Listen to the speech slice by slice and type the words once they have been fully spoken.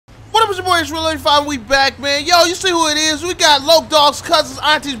up? It's your boy, it's Real 85. We back, man. Yo, you see who it is? We got Loc Dog's cousins,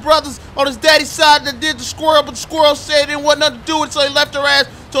 aunties, brothers on his daddy's side that did the squirrel, but the squirrel said it didn't want nothing to do with it, so he left her ass.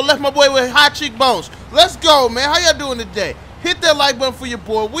 So left my boy with high cheekbones. Let's go, man. How y'all doing today? Hit that like button for your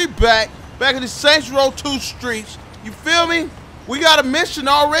boy. We back in the Saints Row 2 streets. You feel me? We got a mission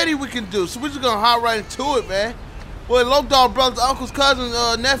already we can do, so we're just gonna hop right into it, man. Boy, Loc Dog brothers, uncles, cousins,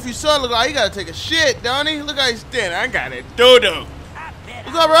 nephew, son, look like he gotta take a shit, don't he? Look how he's standing. I got it. Doo-doo.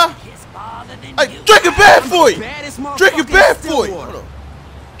 What's up, bro? Hey, drink it bad for you. Drink it bad for you. Hold on.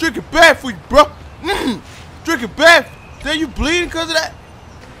 Drink it bad for you, bro. Drink it bad. Then you bleeding because of that?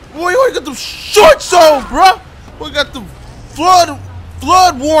 Boy, you already got them shorts on, bro. We got the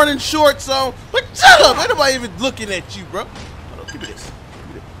flood warning shorts on. But shut up. Ain't nobody even looking at you, bro. Hold on, give me this.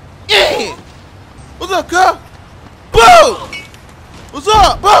 Yeah. What's up, cuz? Boo! What's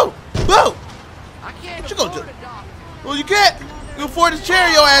up? Boo! Boo! What you gonna do? Well, you can't. You afford this chair,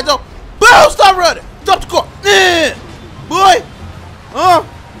 your ass, though. Boo! Stop running! Stop the car! Yeah! Boy!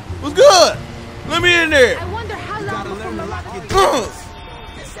 What's good? Let me in there. I wonder how long before the lock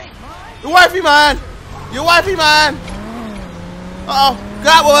Your wifey mine. Your wifey mine. Uh-oh.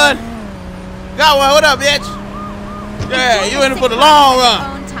 Got one. Got one. What up, bitch? Yeah, you in it for the long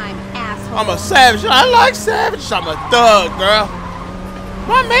run. I'm a savage. I like savage. I'm a thug, girl.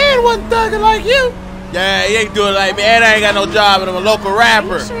 My man wasn't thugging like you. Yeah, he ain't doing it like me. And I ain't got no job, and I'm a local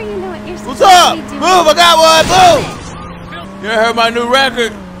rapper. Sure you know what you're What's up? Move, I got one. Move. You ever heard my new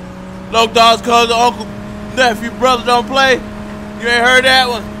record? Loc Dog's cousin, uncle, nephew, brother don't play. You ain't heard that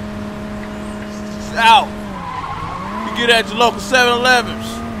one? It's out. You get that at your local 7-Elevens.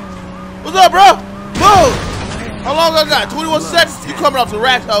 What's up, bro? Move. How long I got? 21 seconds? You coming off the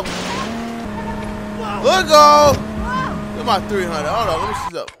rack, though. Let's go. Get my 300. Hold on, let me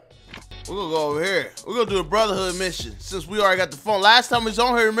see up. We're gonna go over here. We're gonna do a brotherhood mission since we already got the phone. Last time we was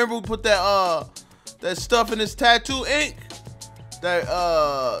on here, remember we put that that stuff in this tattoo ink? That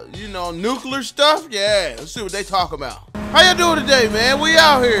you know, nuclear stuff? Yeah, let's see what they talk about. How y'all doing today, man? We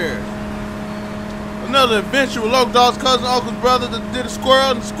out here. Another adventure with Loc Dog's cousin, uncle's brother that did a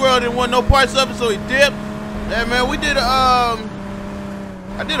squirrel, and the squirrel didn't want no parts of it, so he dipped. Yeah, man, we did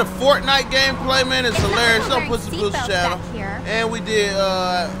I did a Fortnite gameplay, man. It's hilarious. Don't put some Blues channel. And we did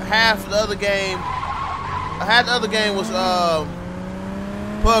half the other game. Half the other game was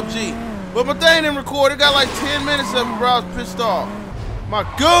PUBG. But my thing didn't record. It got like 10 minutes of it, bro. I was pissed off. My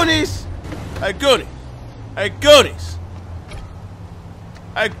goonies. Hey, Goonies. Hey, Goonies.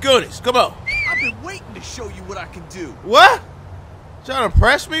 Hey, Goonies. Come on. I've been waiting to show you what I can do. What? Trying to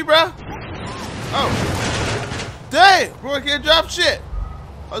impress me, bro? Oh. Dang. Bro, I can't drop shit.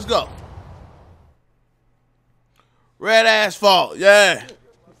 Let's go. Red asphalt, yeah.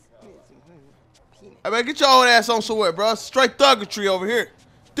 I mean, get your old ass on somewhere, bro. Straight thuggetry over here.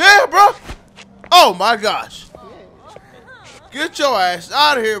 Damn, bro. Oh my gosh. Get your ass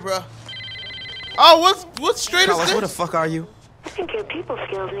out of here, bro. Oh, what street is this? Where the fuck are you? I think your people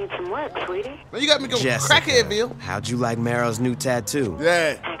skills need some work, sweety. Man, you got me going crackheadville. How'd you like Marrow's new tattoo?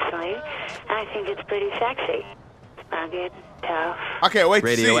 Yeah. Actually, I think it's pretty sexy. Rugged, tough. I can't wait to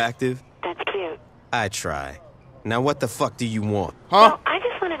see it. Radioactive? That's cute. I try. Now what the fuck do you want? Huh? Well, I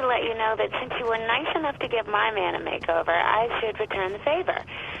just wanted to let you know that since you were nice enough to give my man a makeover, I should return the favor.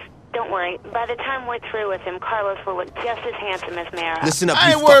 Don't worry. By the time we're through with him, Carlos will look just as handsome as Marrow. Listen up, I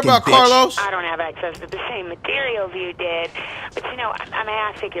you ain't worried fucking about bitch. Carlos. I don't have access to the same materials you did, but you know,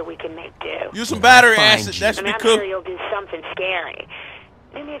 I figure we can make do. Use some battery Fine, acid. That should be I'm cool. sure you'll do something scary.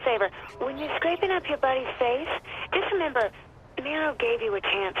 Do me a favor. When you're scraping up your buddy's face, just remember, Marrow gave you a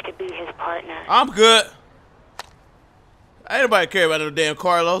chance to be his partner. I'm good. Ain't nobody care about no damn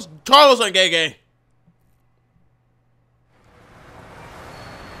Carlos. Carlos ain't gay.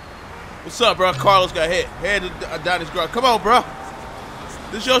 What's up, bro? Carlos got hit. Head down his garage. Come on, bro.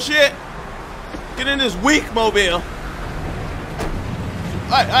 This your shit? Get in this weak mobile.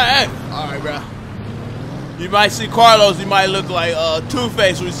 Hey. All right, bro. You might see Carlos. He might look like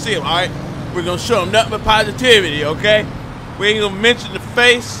Two-Face when we see him, all right? We're going to show him nothing but positivity, okay? We ain't going to mention the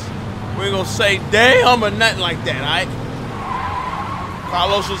face. We ain't going to say damn or nothing like that, all right?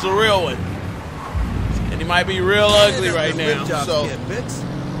 Carlos was a real one. And he might be real ugly right now, so...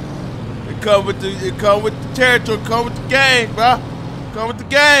 It come with the territory, come with the game, bro. Come with the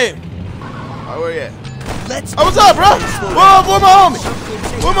game. All right, where you at? Oh, what's up, bro? Where my homie?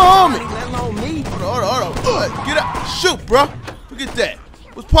 Where my homie? Hold on. Get up. Shoot, bro. Look at that.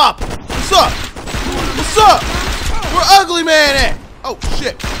 What's poppin'? What's up? What's up? Where Ugly Man at? Oh,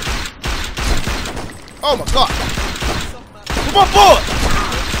 shit. Oh, my God. Where my boy?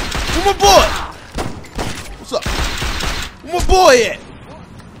 Where my boy? What's up? Where my boy at?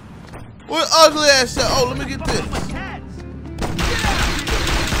 What ugly ass at? Oh, let me get this.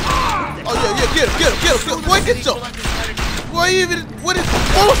 Oh yeah, get him. Boy, get your. Boy, what is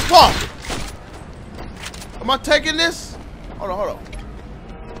fault? Am I taking this? Hold on.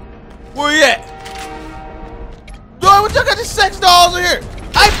 Where you at? Dude, what y'all got these sex dolls in here?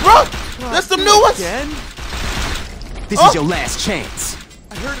 Hey, bro, that's some new ones. This is your last chance.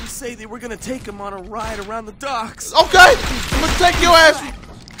 I heard him say they were gonna take him on a ride around the docks. Okay, I'm gonna take your ass.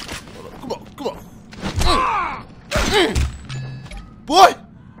 Come on. Boy,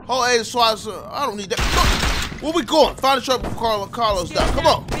 oh, hey, swats. I don't need that. Where we going? Find a truck with Carlos down. Come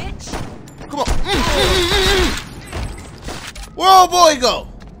on. Where old boy go?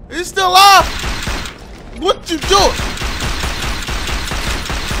 Is he still alive? What you doing?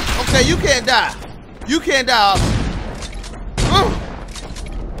 Okay, you can't die. Officer.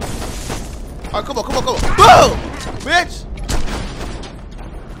 Alright, come on. Boom! Bitch!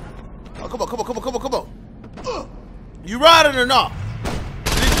 Oh, come on. You riding or not?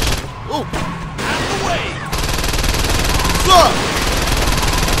 Ooh. Out of the way! Sir!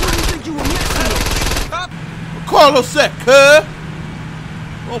 What do you think you were messing with? Carlos said, cuz!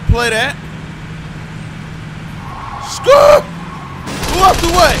 Don't play that. Skirt! Move up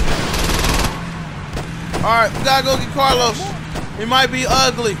the way! Alright, we gotta go get Carlos. He might be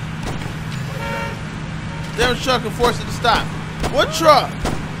ugly. Damn truck can force it to stop. What truck?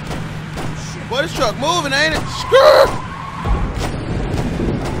 Boy, this truck moving, ain't it? Skirt!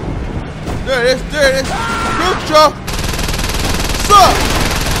 There it is. Good truck. What's up?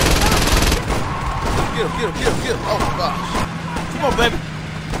 Get him. Oh my gosh. Come on, baby.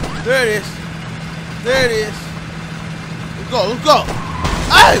 There it is. Let's go.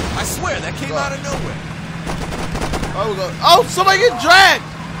 Hey! I swear, that came out of nowhere. Oh, we go. Oh, somebody get dragged.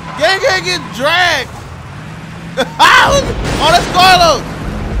 Gang get dragged. Oh, that's Carlos.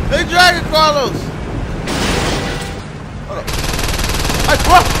 They dragging Carlos. Hold up. Hey,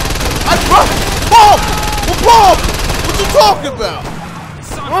 bro. Bob. What you talking about?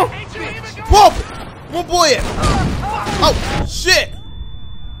 Huh? Bob. Where boy at? Oh, shit.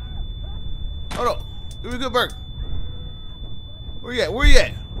 Hold up. Give me a good burger. Where you at?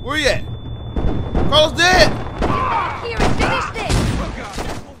 Carlos dead. Here and finish this.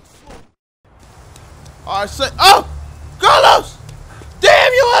 Alright, say. Oh! Carlos!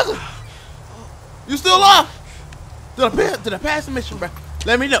 Damn, you ugly! You still alive? Did I pass the mission, bro?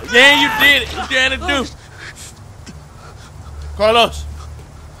 Let me know. Yeah, you did it. You trying to do? Carlos.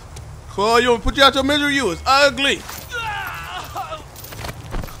 Well, you want to put you out your misery? You was ugly.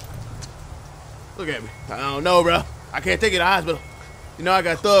 Look at me. I don't know, bro. I can't take you to the hospital. You know I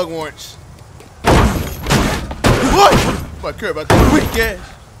got thug warrants. What? I care about that weak ass.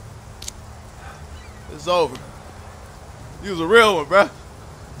 It's over. You was a real one, bro.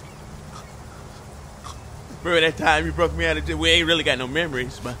 Remember that time you broke me out of jail? We ain't really got no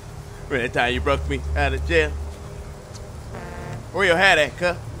memories, but remember that time you broke me out of jail? Where your hat at,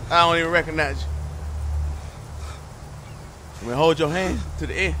 cuz? I don't even recognize you. I'm gonna hold your hand to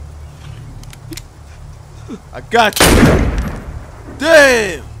the end. I got you.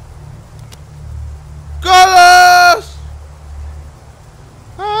 Damn! Carlos!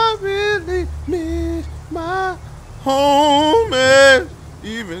 I really miss my homie,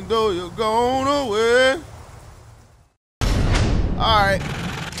 even though you're gone away. Alright.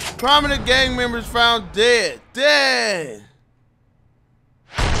 Prominent gang members found dead.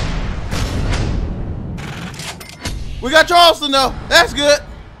 We got Charleston though. That's good.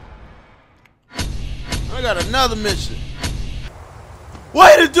 I got another mission.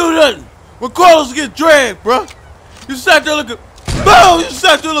 Why you do nothing when Carlos get dragged, bro? You sat there looking, boom! You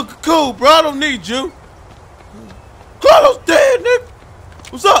sat there looking cool, bro. I don't need you. Carlos dead, nigga.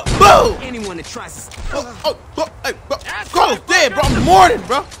 What's up, boom? Anyone that tries to... Hey, bro. Carlos dead, bro. I'm mourning,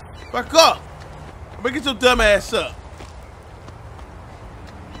 bro. Back up. I'm gonna get your dumb ass up.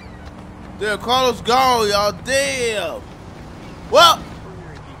 Damn, Carlos gone, y'all. Damn. Well,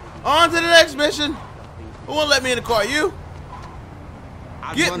 on to the next mission. Who won't let me in the car? You?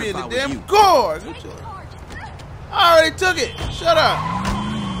 Get me in the damn car. I already took it. Shut up.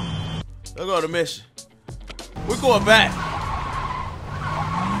 Let's go to the mission. We're going back.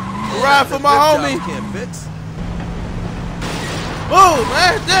 We're riding for my homie. Oh,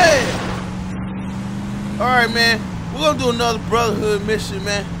 man, damn. All right, man. We're going to do another brotherhood mission,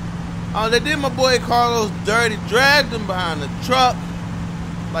 man. They did my boy Carlos dirty, dragged him behind the truck.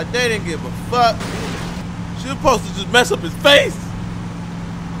 Like they didn't give a fuck. She was supposed to just mess up his face.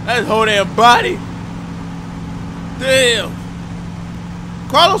 That whole damn body. Damn.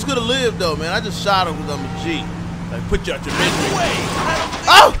 Carlos could have lived though, man. I just shot him because I'm a G. Like, put you out your misery. Wait, I don't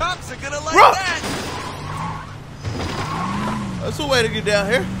think Oh! the cops are gonna That's the way to get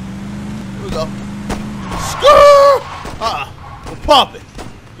down here. Here we go. Skrrr! We'll pump it.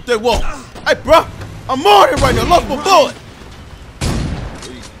 But they won't. Hey, bro, I'm mourning right now. Lost my bullet.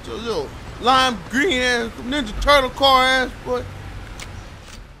 Little lime green ass Ninja Turtle car ass boy.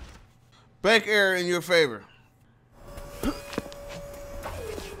 Bank error in your favor.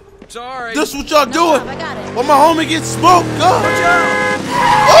 Sorry. This what y'all doing? I got it. While my homie gets smoked up.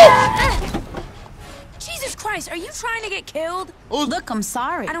 Jesus Christ, are you trying to get killed? Oh, Look, I'm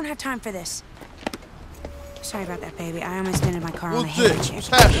sorry. I don't have time for this. Sorry about that, baby. I almost ended my car on a what's hippie this? chick. What's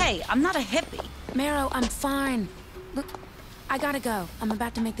happening? Hey, I'm not a hippie. Marrow, I'm fine. Look, I gotta go. I'm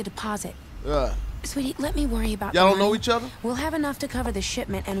about to make the deposit. Yeah. Sweetie, let me worry about Y'all the don't know money. each other? We'll have enough to cover the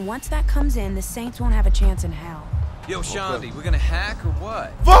shipment, and once that comes in, the Saints won't have a chance in hell. Yo, Shandi, we're gonna hack or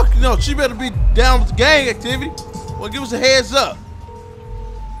what? Fuck no, she better be down with the gang activity. Well, give us a heads up.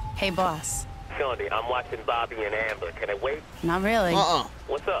 Hey, boss. Shandi, I'm watching Bobby and Amber. Can I wait? Not really.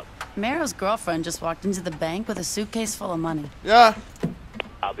 What's up? Marrow's girlfriend just walked into the bank with a suitcase full of money. Yeah.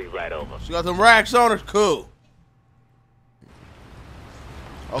 I'll be right over. She got them racks on her. Cool.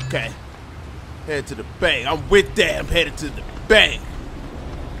 Okay. Headed to the bank. I'm with that. I'm headed to the bank.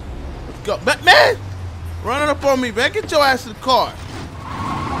 Let's go. Man! Running up on me, man. Get your ass to the car.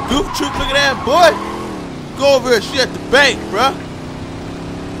 Goof troop, look at that, boy. Go over here. She at the bank, bruh.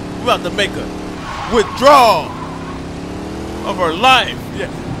 We're about to make a withdrawal of her life. Yeah.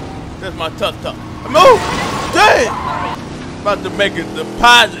 That's my tough. Move! Damn! About to make a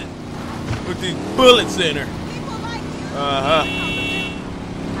deposit with these bullets in her.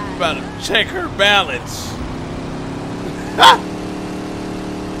 About to check her balance. Ha!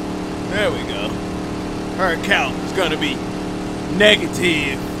 There we go. Her account is gonna be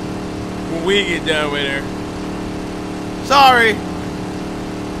negative when we get done with her. Sorry.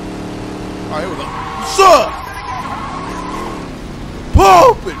 Alright, here we go. What's up?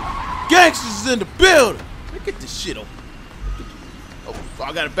 Pooping! Gangsters is in the building. Let me get this shit open. Oh,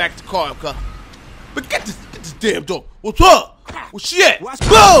 I gotta back the car up, cuz. But get this damn door. What's up? Where's she at?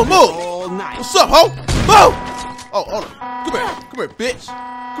 Boom! Move! What's up, ho? Boom! Oh, hold on. Come here, bitch.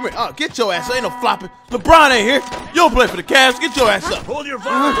 Come here. Get your ass up. Ain't no flopping. LeBron ain't here. You don't play for the Cavs. Get your ass up. Hold your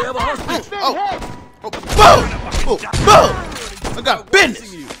fire, we have a hostage. Boom! Boom! I got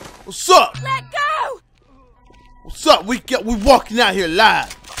business. What's up? Let go! What's up? We walking out here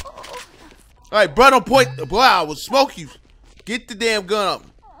live. All right, bro, don't point. Boy, I will smoke you. Get the damn gun up.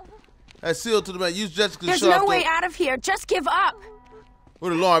 That's sealed to the man. Use Jessica's There's shut no off way the... out of here. Just give up.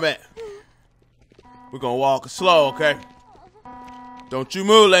 Where the alarm at? We're gonna walk slow, okay? Don't you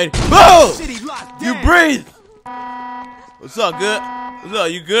move, lady. Move! You breathe. What's up, good? What's up?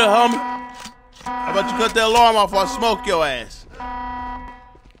 You good, homie? How about you cut that alarm off or I smoke your ass?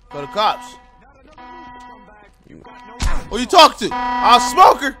 Go to the cops. Who you talk to? I'll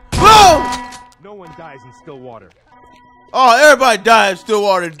smoke her. Boom! No one dies in Stillwater. Oh, everybody died in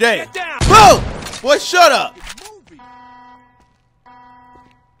Stillwater today. Boom! Boy, shut up.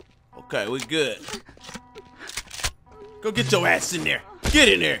 Okay, we good. Go get your ass in there. Get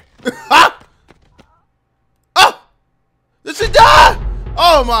in there. Ah! Ah! Did she die?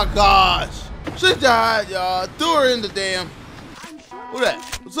 Oh my gosh. She died, y'all. Threw her in the damn. Who that?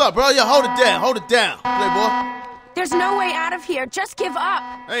 What's up, bro? Yeah, hold it down. Hold it down. Playboy. There's no way out of here. Just give up.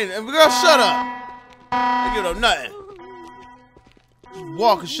 Hey, girl, shut up. I give up nothing. Just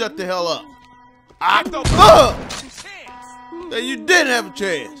walk and shut the hell up. Hey, you didn't have a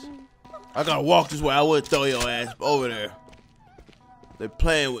chance. I gotta walk this way. I would throw your ass over there. They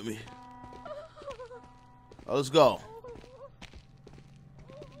playing with me. Oh, let's go.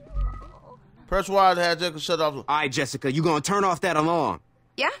 Press Y to have Jessica shut off. All right, Jessica, you gonna turn off that alarm.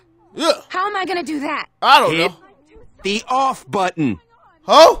 Yeah? Yeah. How am I gonna do that? I don't Hit know. the off button.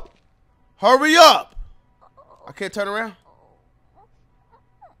 Ho! Hurry up! I can't turn around.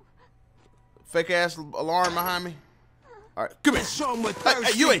 Fake ass alarm behind me. All right, come here. Show 'em what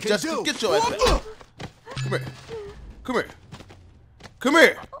Hey, you ain't Jessica. Get your ass back. Come here. Come here. Come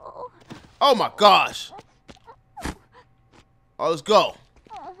here. Oh my gosh. Oh, let's go.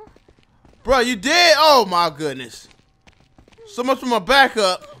 Bro, you dead? Oh my goodness. So much for my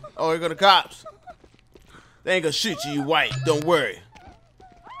backup. Oh, here go the cops. They ain't gonna shoot you, you white. Don't worry.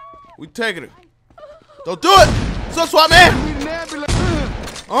 We taking her. Don't do it! What's up, SWAT man?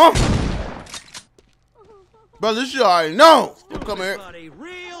 Huh? Brother, this you already know. Come here.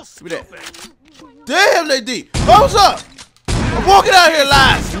 Give me that. Damn, they deep. Oh, what's up? I'm walking out here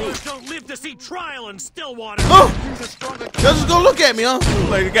live. Don't live to see trial in Stillwater. Oh, y'all just gonna look at me, huh?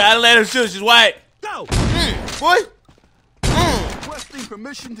 Like the guy let her shoot. She's white. Go. Boy. Requesting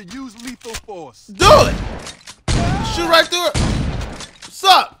permission to use lethal force. Do it. shoot right through it. What's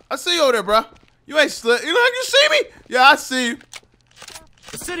up? I see you over there, bro. You ain't slick. You see me? Yeah, I see you.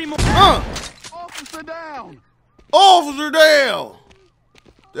 The city. Officer down. Officer down.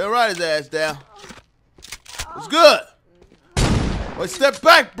 They'll write his ass down. It's good. Wait, step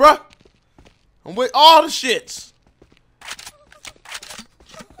back, bro. I'm with all the shits.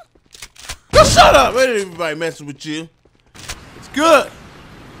 Just shut up. Ain't everybody messing with you. It's good.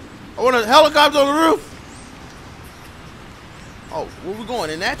 I want a helicopter on the roof. Oh, where we going?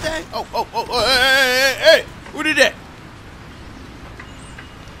 In that thing? Oh, hey. Who did that?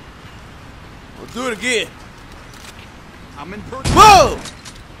 Let's do it again. I'm in pursuit. Whoa!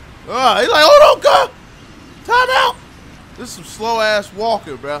 He's like, hold on, girl. Time out. This is some slow ass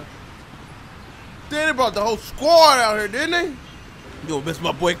walking, bro. Then they brought the whole squad out here, didn't they? You gonna miss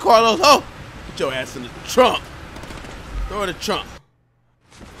my boy Carlos? Oh, put your ass in the trunk. Throw it in the trunk.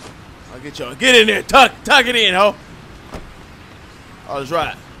 I'll get y'all. Get in there. Tuck it in, ho. Oh, that's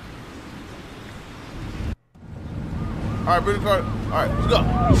right. All right, bring the car. All right, let's go.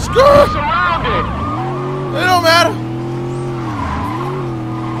 Screw! Surrounded. It don't matter.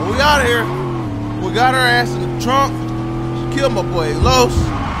 Well, we out of here. We got her ass in the trunk. She killed my boy Los.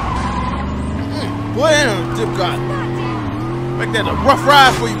 Boy, ain't on the dip guy. Make that a rough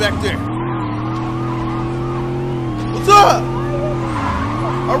ride for you back there. What's up?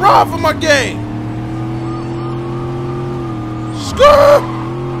 I ride for my game. Skirt!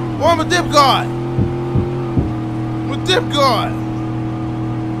 Boy, I'm a dip guard. I'm a dip guard.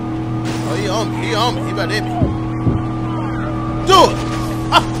 Oh, he on me. He about to hit me. Do it.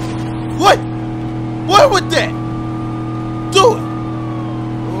 Ah, what? What with that? Do it.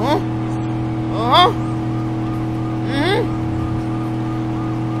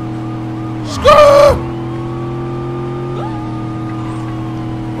 Screw!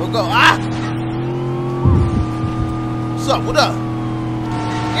 We'll go. Ah! What's up? What up?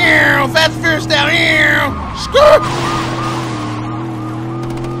 Fast and Furious down. Screw!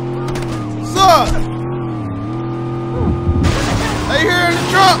 What's up? Hey, you here in the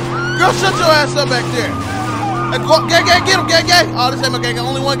trunk? Girl, shut your ass up back there. Hey, gang, get him, gang. Oh, this ain't my gang.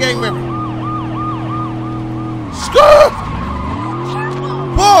 Only one gang member. Screw!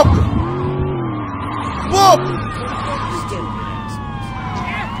 Whoop!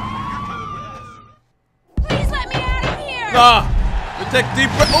 Please let me out of here! Nah, we take a deep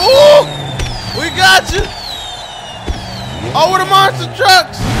breath. Ooh! We got you! Oh, with the monster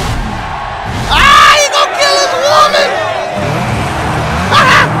trucks! Ah, he gonna kill his woman!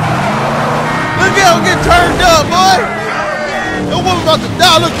 Look at him get turned up, boy! That woman about to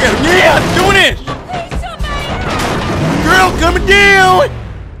die. Look at him. Yeah, doing it! Please, somebody! Girl coming down!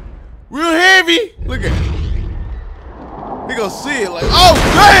 Real heavy. Look at him. He gonna see it like, oh,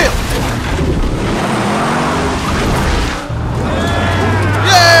 damn!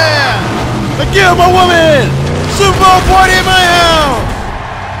 Yeah! I killed my woman! Super Bowl party at my house!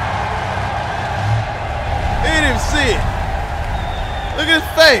 He didn't even see it. Look at his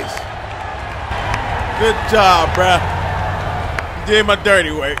face. Good job, bruh. You did my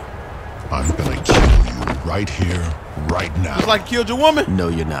dirty work. I'm gonna kill you right here, right now. Just like you killed your woman? No,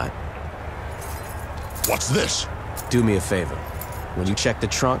 you're not. What's this? Do me a favor. When you check the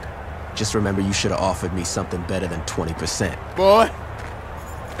trunk, just remember you should have offered me something better than 20%. Boy.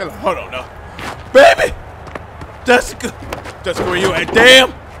 Hold on now. Baby! Jessica, where you at?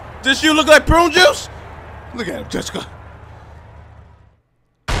 Damn! Does you look like prune juice? Look at him, Jessica.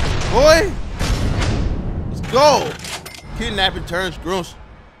 Boy! Let's go! Kidnapping turns gross.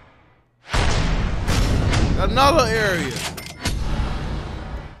 Got another area.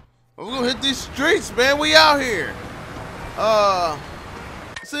 We're gonna hit these streets, man. We out here.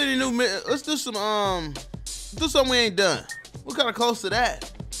 City new. Let's do some. Do something we ain't done. We're kind of close to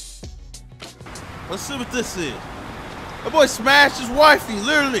that. Let's see what this is. That boy smashed his wifey,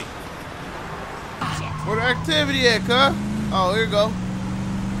 literally. Where the activity at, cuz? Oh, here you go.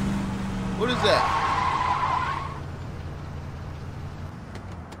 What is that?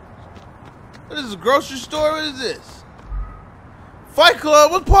 What is this, a grocery store? What is this? Fight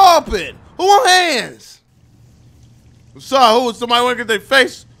Club, what's poppin'? Who on hands? What's up? Who? Somebody want to get their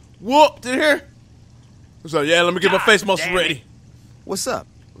face whooped in here? What's up? Yeah, let me get my face muscle ready. What's up?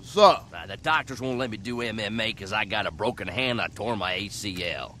 What's up? The doctors won't let me do MMA because I got a broken hand. I tore my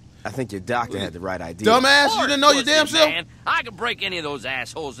ACL. I think your doctor had the right idea. Dumbass, you didn't know your damn self? Man. I could break any of those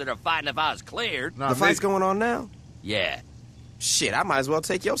assholes that are fighting if I was cleared. The fight's going on now? Yeah. Shit, I might as well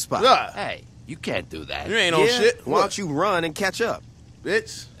take your spot. Yeah. Hey, you can't do that. You ain't on shit. Why don't you run and catch up?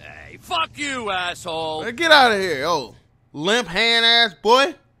 Bitch. Hey, fuck you, asshole. Hey, get out of here, oh. Limp hand ass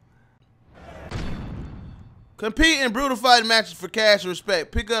boy. Compete in brutal fighting matches for cash and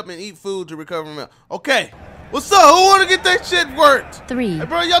respect. Pick up and eat food to recover from it. Okay. What's up? Who want to get that shit worked? 3, Hey,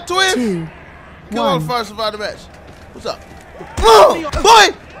 bro, y'all twins? 2, Kill on 1. the first survive the match. What's up? Boy!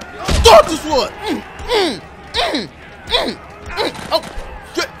 Start this one! Oh,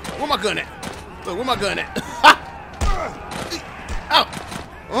 shit. Where my gun at? Look, where my gun at? Ow!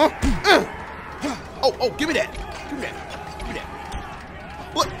 Oh, give me that. Give me that. Give me that.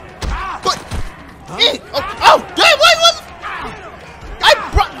 What? What? Oh, damn, what?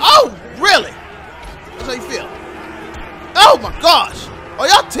 Oh, really? That's how you feel? Oh, my gosh. Are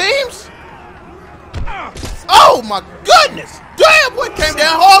y'all teams? Oh, my goodness. Damn, boy, came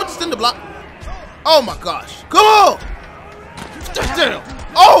down hard just in the block. Oh, my gosh. Come on. Damn.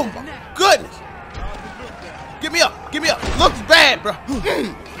 Oh, my goodness. Get me up. Get me up. Looks bad, bro.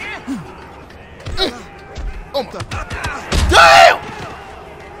 Oh, my. Damn.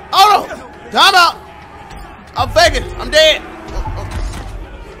 Hold on. Time out. I'm faking. I'm dead.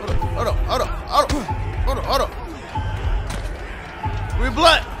 Hold on. We need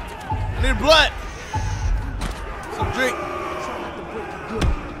blood. I need blood. Some drink.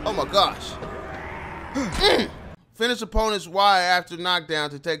 Oh my gosh. Finish opponent's Y after knockdown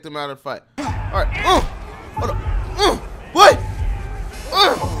to take them out of the fight. Alright. Hold on. What?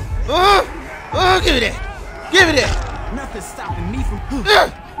 Give me that. Give me that. Nothing's stopping me from.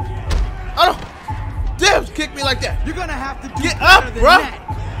 I don't. Damn, kick me like that. You're gonna have to do Get better up, than bro. that.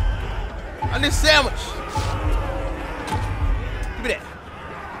 I need a sandwich. Give me that.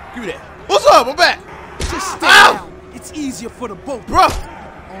 Give me that. What's up? I'm back. Just stay down. It's easier for the boat. Bro.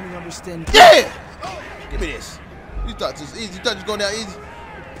 Only understand. Yeah. Give me this. You thought this was easy. You thought this was going down easy.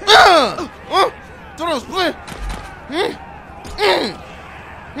 Throw those split.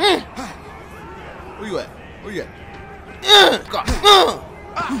 Where you at? Where you at? God.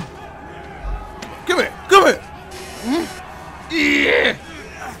 Come here. Come here. Yeah.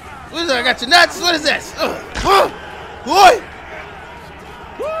 What is that? I got your nuts. What is this? Boy.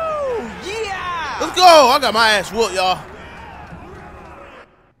 Woo! Yeah! Let's go. I got my ass whooped, y'all.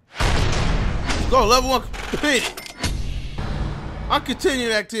 Let's go. Level 1 completed. I'm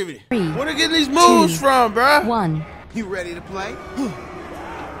continuing activity. 3, Where they getting these moves 2, from, bruh? 1. You ready to play?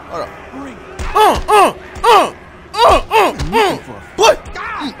 Hold on. Boy.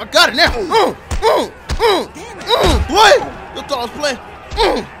 I got it now. Boy. You thought I was playing.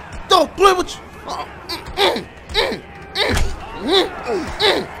 Don't play with you.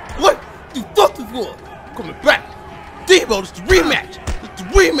 What? You thought this was? Coming back. Debo, this is the rematch. This is the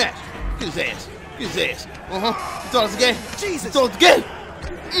rematch. Get his ass. Get his ass. You thought it was a game? Jesus. You thought it was a game?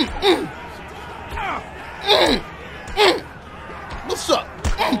 What's up?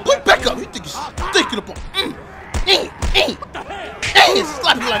 Put back up. You think you're stinking upon.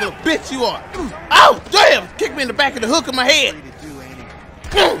 Slap me like a little bitch you are. Oh, damn. Kick me in the back of the hook of my head.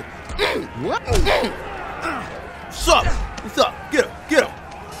 What? What's up? What's up? Get him. Get him.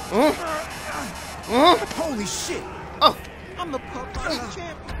 Holy shit. Oh. I'm the Puff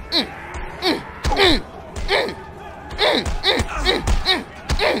champion.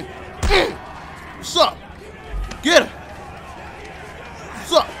 What's up? Get him.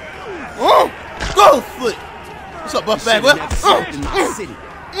 What's up? Go foot. What's up, buff bag? In my city.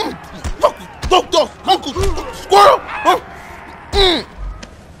 Dog, uncle, squirrel.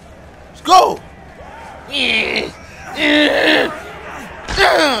 Let's go.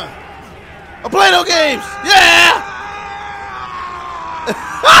 I play no games. Yeah.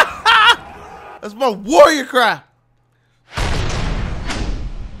 That's my warrior cry.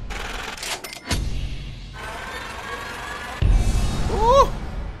 Ooh,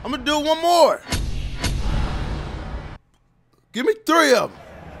 I'm gonna do one more. Give me 3 of them.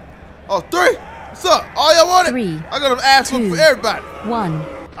 Oh, 3? What's up? All y'all want it? 3, I got an ass whoop for everybody. 1.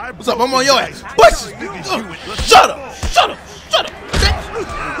 What's up? I'm on your ass. Push! Shut up! Shut up! Shut up! Bitch!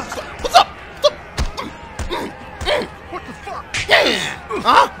 What's up? What the fuck?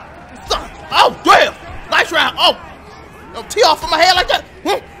 Huh? What's up? Oh, damn! Nice round. Oh! Don't tee off on my head like that.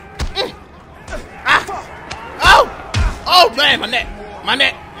 Oh! Oh, man, my neck. My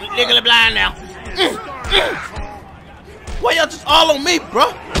neck. Legally blind now. Why y'all just all on me,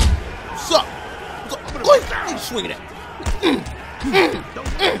 bro? What's up? What's up? Boy, you swinging that.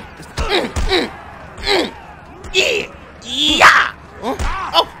 Yeah! Yeah! Oh!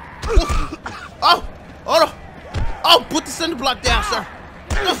 Oh! Hold on! Oh, put the cinder block down, sir.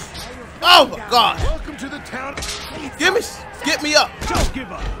 Oh my God! Welcome to the town. Get me up! Don't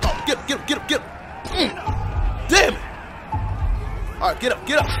give up. Oh, get him! Damn it! All right, get up!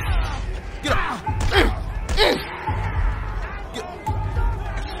 Get up!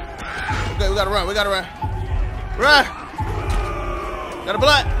 Okay, we gotta run. Right. Got a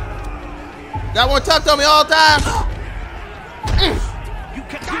blood. Got one tucked on me all the time.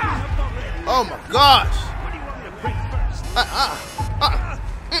 Oh my gosh.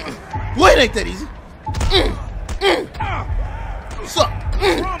 Wait, ain't that easy. What's up?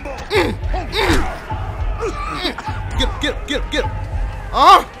 Get him.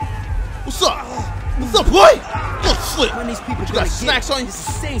 What's up? What's up, boy? Go slip. When these people You got snacks on you? It's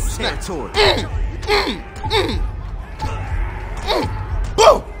the same territory.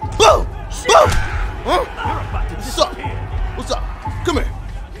 Boom! Boom! Boom! Huh? What's up? What's up? Come here.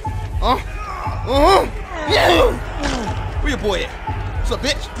 Yeah. Where your boy at? What's up,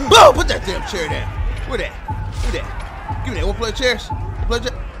 bitch? Boom! Put that damn chair down. Where that? Give me that. Wanna play chairs? Play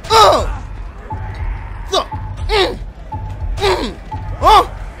chairs? What's up?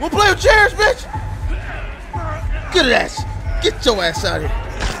 Wanna play with chairs, bitch? Get that ass. Get your ass out of here.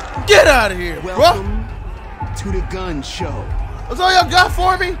 Get out of here, bro. Welcome to the gun show. That's all y'all got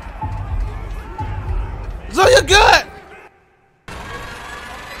for me? That's all you got?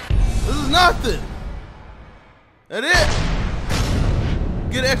 This is nothing. That it?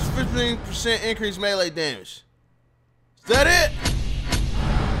 Get extra 15% increased melee damage. Is that it?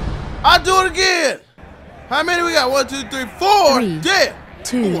 I'll do it again. How many we got? 1, 2, 3, 4. 3, Yeah.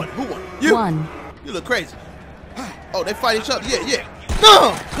 2, Who won? You. 1. You look crazy. Oh, they fight each other. Yeah.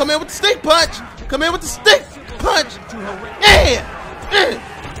 No! Come in with the stick punch. Come in with the stick punch. Yeah.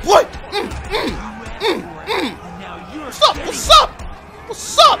 What? What's up? What's up?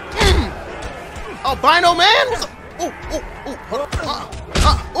 What's up? Albino man? What's up?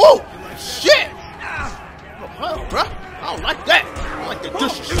 Oh, shit! Bruh. I don't like that. I don't like the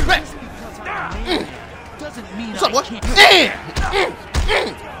disrespect. What's up, what?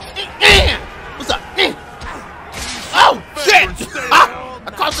 What's up? Oh, shit! I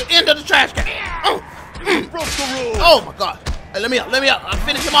caught the end of the trash can. Oh, my God. Hey, let me up. I'll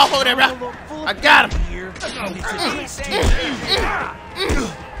finish him off over there, bro. I got him. Get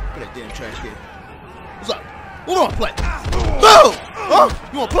that damn trash can. What's up? Who wanna play? Boom! Huh?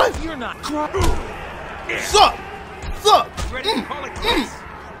 You wanna play? You're not. What's up? What's up?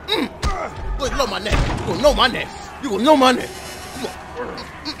 Boy, you know my neck. You gonna know my neck. You gonna know my neck.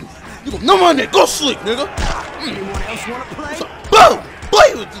 You gonna know my neck. Go sleep, nigga. Anyone else want to play? What's up? Boom! Boy,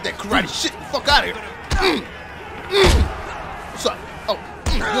 you did that karate shit. The fuck out of here. What's up? Oh,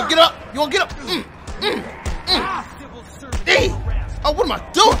 you wanna get up? You wanna get up? Hey! Oh, what am I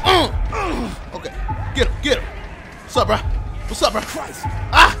doing? Okay, get him. What's up, bro? What's up, bro? Christ!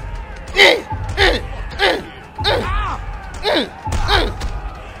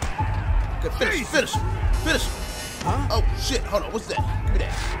 Okay, finish him. Huh? Oh shit! Hold on. What's that? Give me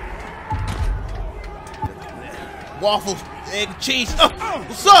that. Waffles, egg, and cheese.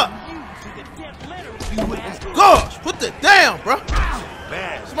 What's up? Gosh, put that down, bro.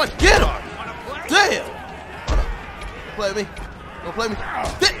 Somebody get him. Damn. Hold on. Don't play with me. Don't play with me.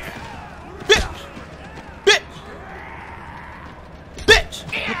 Bitch.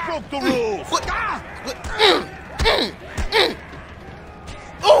 You broke the rules. What?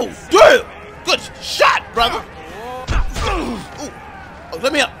 Oh, damn. Good shot, brother. Oh,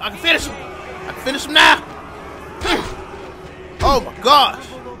 let me up. I can finish him now. Oh my gosh.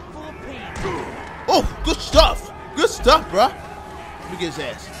 Oh, good stuff. Good stuff, bro. Let me get his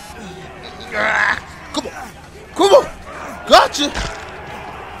ass. Come on. Gotcha.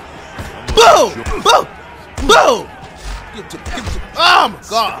 Boom. Give it to me. Oh my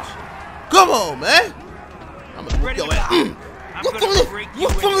gosh. Come on, man. I'm gonna whip your ass. Look from this.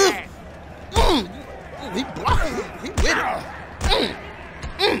 He blocking. He with it.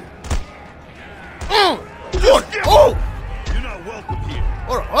 Oh. You're not welcome here.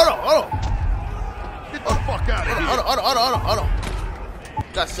 Hold on. Get the fuck out of here. Hold on. I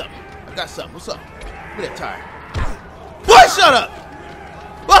got something. What's up? Give me that tire. Boy, shut up.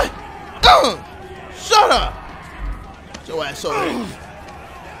 What? Shut up. Get your ass over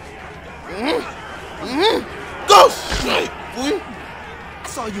there. Go sleep, boy.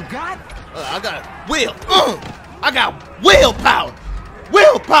 That's all you got? I got will. I got willpower.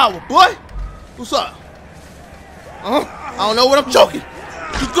 Boy. What's up? I don't know what I'm choking.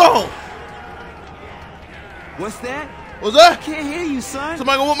 You go. What's that? What's that? I can't hear you, son.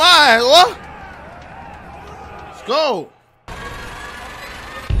 Somebody gonna whip my ass, what? Let's go.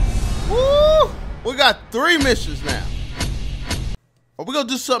 Woo! We got 3 missions now. Or we gonna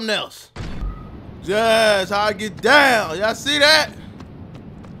do something else. Just how I get down. Y'all see that?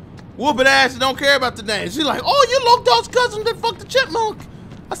 Whooping ass and don't care about the name. She's like, oh, you Loc Dog's cousin that fucked the chipmunk.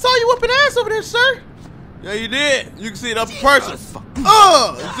 I saw you whooping ass over there, sir. Yeah, you did. You can see it up in person. You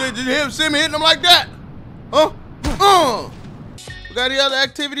see me hitting him like that? Huh? We got any other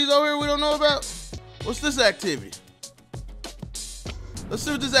activities over here we don't know about? What's this activity? Let's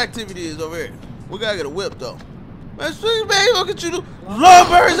see what this activity is over here. We gotta get a whip though. Man, sweet baby, look at you,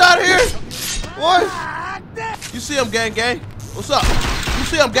 lovebirds out here. Boy, you see him, gang gang? What's up? You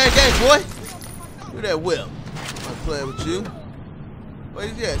see him, gang gang, boy? Look at that whip. I'm playing with you.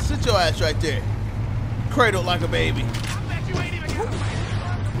 Wait, yeah, sit your ass right there. Cradled like a baby.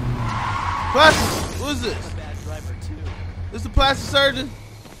 Plastic, what is this? This the plastic surgeon?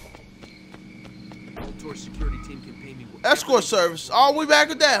 Security team can pay me. Escort service. Oh, we back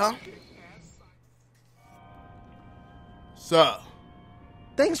with that, huh? So.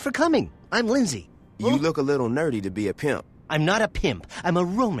 Thanks for coming. I'm Lindsay. You look a little nerdy to be a pimp. I'm not a pimp. I'm a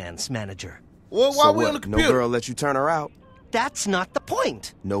romance manager. Well, why so are we what, on the computer? No girl let you turn her out? That's not the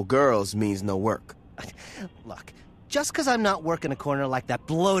point. No girls means no work. Look, just because I'm not working a corner like that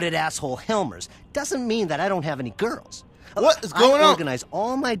bloated asshole Helmers doesn't mean that I don't have any girls. What is going on? I organize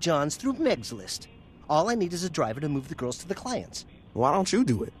all my Johns through Meg's list. All I need is a driver to move the girls to the clients. Why don't you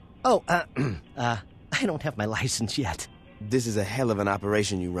do it? Oh, I don't have my license yet. This is a hell of an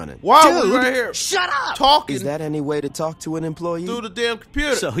operation you running. Why are Dude, we right here? Shut up! Talking. Is that any way to talk to an employee? Through the damn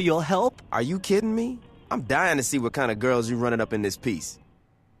computer. So you'll help? Are you kidding me? I'm dying to see what kind of girls you running up in this piece.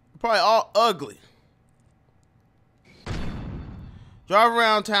 Probably all ugly. Drive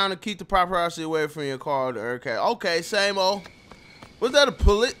around town and keep the paparazzi away from your car. Okay, same old. Was that a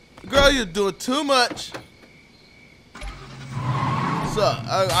pulley? Girl, you're doing too much. What's up?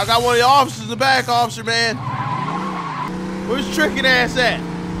 I got one of your officers in the back, officer, man. Where's tricking ass at?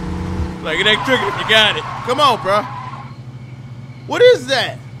 Like, it ain't tricking if you got it. Come on, bro. What is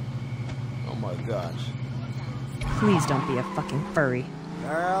that? Oh, my gosh. Please don't be a fucking furry.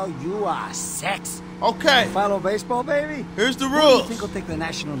 Girl, you are sex. Okay. You follow baseball, baby? Here's the Who do you rules. think will take the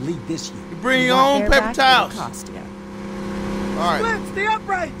National League this year? You bring your own paper towels. All right. Splits, the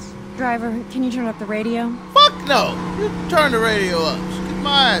uprights. Driver, can you turn up the radio? Fuck no. You turn the radio up. Just get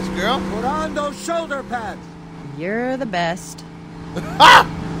my ass, girl. Put on those shoulder pads. You're the best. Ha!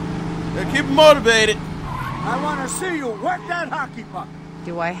 Now keep 'em motivated. I want to see you work that hockey puck.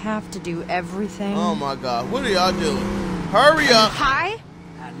 Do I have to do everything? Oh my God, what are y'all doing? Hurry up. Hi?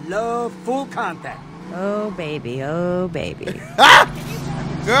 I love full contact. Oh, baby. Oh, baby.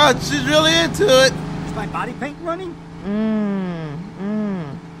 Girl, she's really into it. Is my body paint running?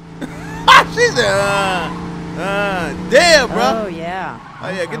 She said, damn, bro. Oh, yeah. Oh,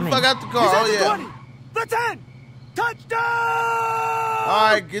 yeah, get the fuck out the car. He's at Oh, the yeah. 20. The 10. Touchdown!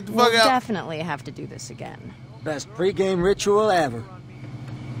 All right, get the fuck We'll out. definitely have to do this again. Best pregame ritual ever.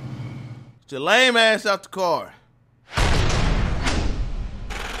 Get your lame ass out the car.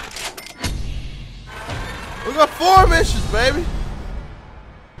 We got 4 missions, baby.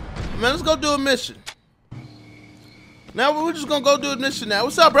 Man, let's go do a mission. Now we're just gonna go do a mission now.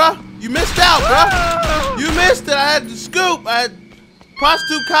 What's up, bro? You missed out, bro. You missed it. I had the scoop. I had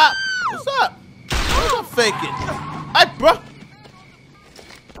prostitute cop. What's up? What's up, faking? Hey, bro.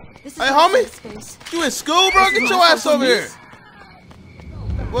 Hey, homie. You in school, bro? Get your ass over here.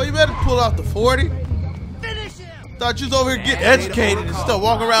 Well, you better pull out the 40. Thought you was over here getting educated and stuff,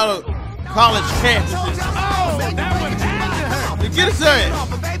 walking around a college campus. Get his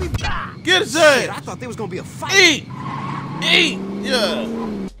ass. Get his ass. I thought there was gonna be a fight. Eat. Eat. Yeah.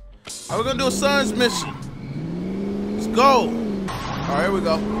 Right, we're gonna do a son's mission. Let's go. All right, here we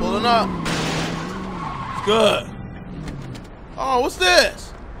go. Pulling up. It's good. Oh, what's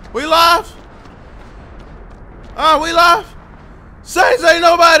this? We live? We live? Saints ain't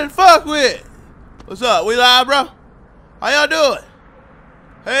nobody to fuck with. What's up? We live, bro? How y'all doing?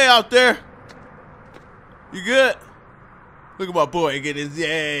 Hey, out there. You good? Look at my boy getting his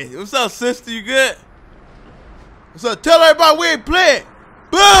yeah. What's up, sister? You good? What's up? Tell everybody we ain't playing.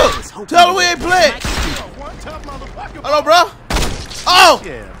 Boom! Tell them we ain't playing. Hello, bro? Oh!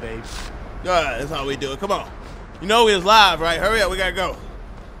 Yeah, babe. Yeah, that's how we do it. Come on. You know we was live, right? Hurry up. We gotta go.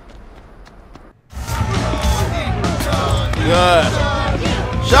 Good.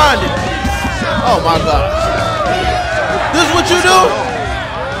 Shonda. Oh, my gosh. This is what you do?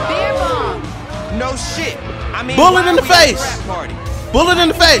 Beer bomb. No shit. I mean, bullet in the face. Bullet in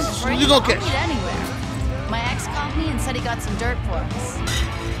the face. You gonna catch? Anywhere. My ex called me and said he got some dirt for us.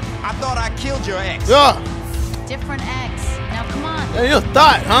 I thought I killed your ex. Yeah. Different ex. Now come on. Yeah, you a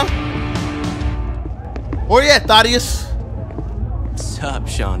thought, huh? Where you at, Thaddeus? What's up,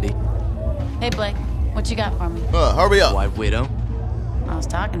 Shondy? Hey, Blake. What you got for me? Hurry up. White Widow. I was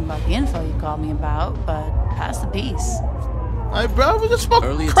talking about the info you called me about, but pass the peace. Hey, bro, we just smoke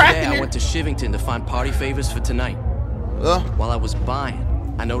Earlier crack today, in I here. went to Shivington to find party favors for tonight. While I was buying,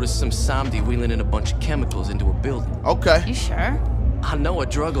 I noticed some Samdi wheeling in a bunch of chemicals into a building. Okay. You sure? I know a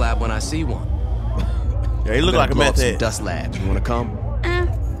drug lab when I see one. Yeah, he look like a meth head. Dust labs. You wanna come?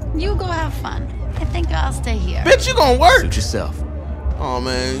 You go have fun. I think I'll stay here. Bitch, you gonna work? Suit yourself. Oh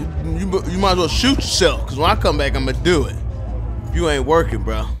man, you might as well shoot yourself, cause when I come back, I'm gonna do it. You ain't working,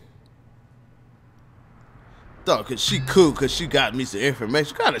 bro. Dog, cause she cool, cause she got me some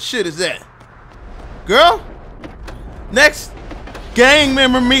information. What kind of shit is that? Girl? Next gang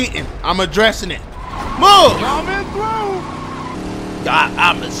member meeting, I'm addressing it. Move!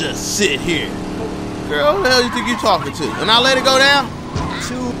 I'ma just sit here. Girl, who the hell you think you talking to? And I let it go down?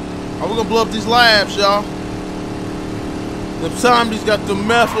 Oh, we're gonna blow up these labs, y'all. The zombies got the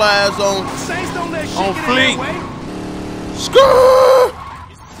meth labs on fleek. Skrrr!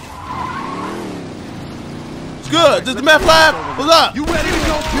 It's good. This the meth lab? What's up? You ready to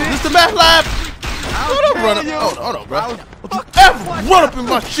go, bitch? This the meth lab? Hold on, run up. Hold on, bro. Don't you ever run up in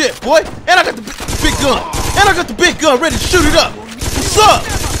my shit, boy. And I got the big gun. And I got the big gun ready to shoot it up. What's up?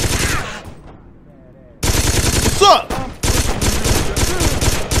 What's up?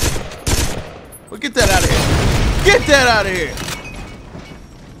 Well, get that out of here. Get that out of here.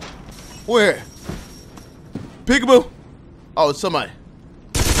 Where? Peekaboo? Oh, it's somebody.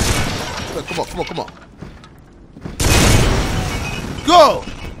 Come on, come on, come on. Go!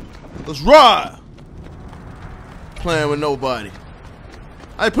 Let's ride. Playing with nobody.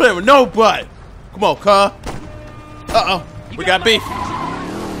 I ain't playing with nobody. Come on, car. Uh-oh. We got beef.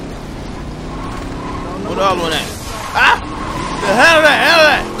 Where the other one at? Ah! The hell of that, hell of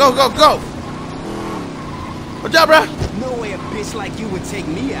that. Go, go, go. Good job, bro. No way a bitch like you would take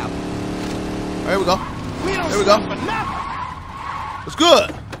me out. There we go. There we go. It's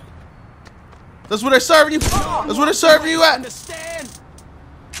good. That's where they're serving you. That's where they're serving you at.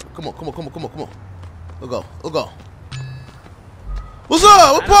 Come on, come on, come on, come on, come on. Let's go. Let's go. What's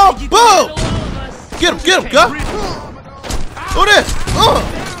up? What's up? Boom! Get him, go. Who this?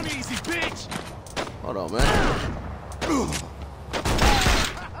 Hold on, man.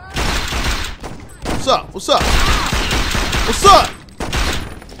 What's up? What's up? What's up?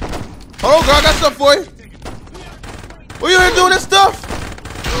 Hold on, girl. I got stuff for you. What you here doing this stuff?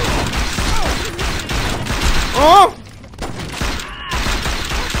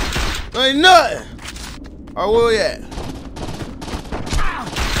 Ain't nothing. Alright, where we at?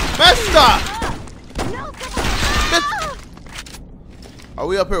 Man, stop! Are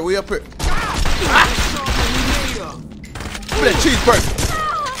we up here? We up here? Ah! Give me that cheeseburger.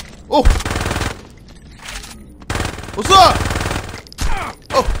 Oh! What's up?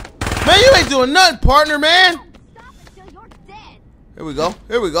 Oh! Man, you ain't doing nothing, partner, man! Here we go.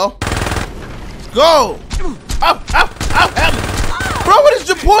 Here we go. Let's go! Ow! Ow! Ow! Help me! Bro, what is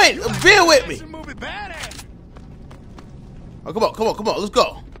your point of being with me? Oh, come on, come on, come on, let's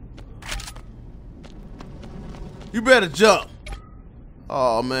go. You better jump.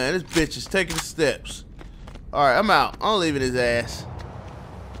 Oh man, this bitch is taking the steps. Alright, I'm out. I'm leaving his ass.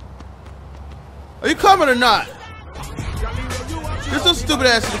 Are you coming or not? Get some stupid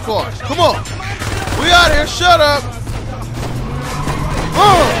ass in the car. Come on. We out here, shut up.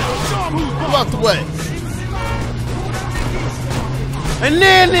 Move out the way. And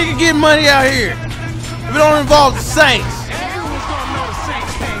then nigga get money out here. If it don't involve the Saints.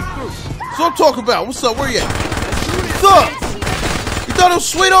 That's what I'm talking about. What's up? Where you at? What's up? You thought it was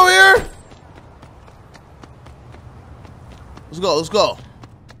sweet over here? Let's go, let's go.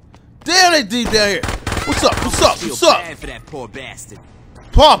 Damn, they deep down here. What's up? What's up? What's up? Bad for that poor bastard.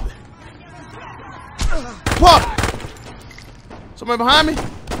 Pop it. Pop it. Somebody behind me?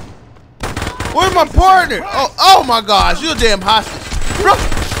 Where's my partner? Oh my gosh, you a damn hostage. Bro,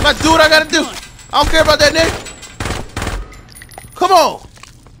 I do what I gotta do. I don't care about that nigga. Come on.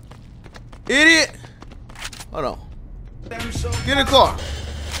 Idiot. Hold on. Get in the car.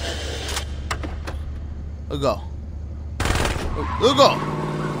 Let's go. Let's go.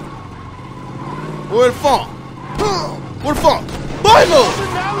 Where the phone? Where the phone? Boy, move!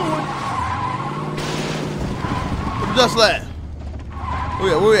 Just lad. Where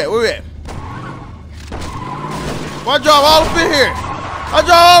we at? Where we at? Where we at? My job all up in here. My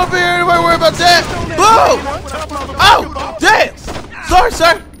job all up in here. Anybody worry about that? Boom! Oh, damn! Sorry,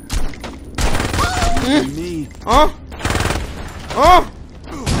 sir. Huh? Huh?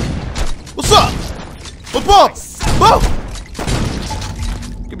 What's up? What's up? Boom!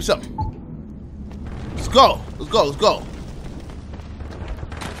 Give me something. Let's go. Let's go. Let's go.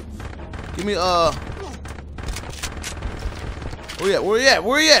 Give me where you at? Where you at?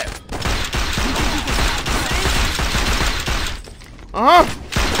 Where you at?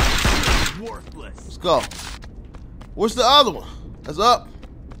 Worthless. Let's go. Where's the other one? That's up.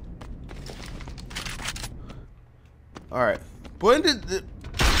 Alright. Boy,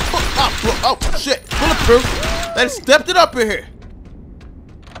 oh, shit. Bulletproof. They stepped it up in here.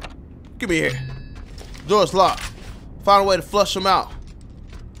 Give me here. Door's locked. Found a way to flush them out.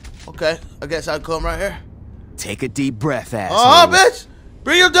 Okay, I guess I'll come right here. Take a deep breath, asshole. Oh, bitch!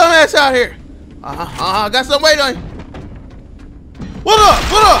 Bring your dumb ass out here. I got some weight on you. What up?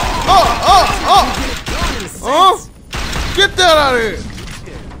 What up? Get that out of here.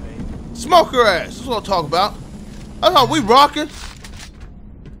 Smoke her ass. That's what I'm talking about. That's how we rocking.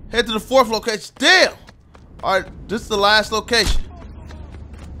 Head to the 4th location. Damn. All right, this is the last location.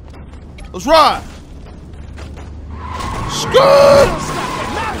 Let's ride. Scoot!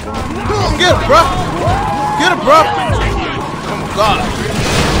 Get it, bro. Get it, bro. Oh my God.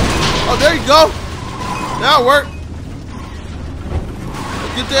 Oh, there you go. That'll work.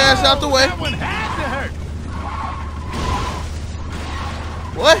 Get the ass out the way.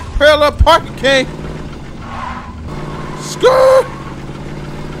 What? Parallel parking king. Skirt.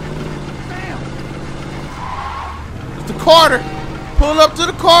 It's the Carter. Pull up to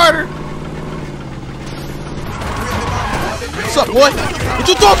the Carter. What's up, boy? What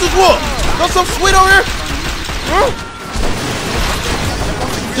you thought this was? Got something sweet over here? Huh?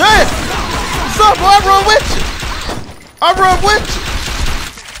 Damn! What's up, boy? I run with you. I run with you.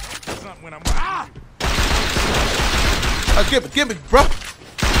 Give me, bro.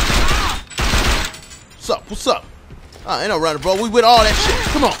 What's up? What's up? Ain't no running, bro. We with all that shit.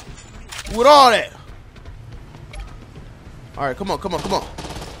 Come on. We with all that. All right, come on.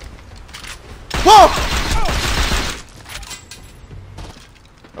 Whoa!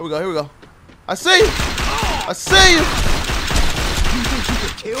 Here we go. I see you. I see you. You think you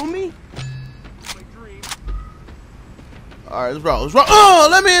could kill me? All right, let's roll. Oh,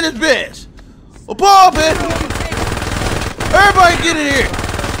 let me in this bitch. Well, ball, bitch. Everybody get in here.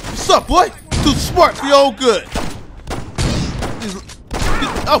 What's up, boy? Too smart for your own good.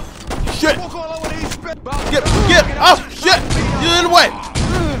 Oh, shit. Get. Oh, shit. You're in the way.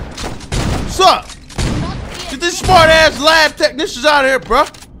 What's up? Get these smart-ass lab technicians out of here, bro.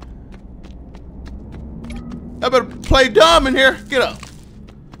 I better play dumb in here. Get up.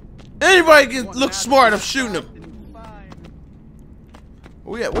 Anybody can look smart, I'm shooting them.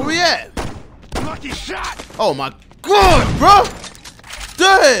 Where we at? Lucky shot. Oh my God, bro!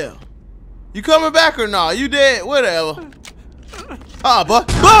 Damn! You coming back or not? You dead? Whatever. Boy.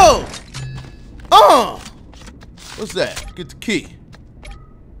 Boom! What's that? Get the key.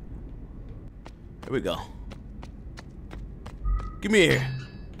 Here we go. Give me here.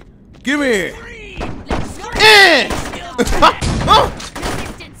 Give me here.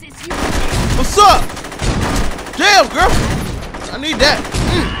 What's up? Damn, girl. I need that.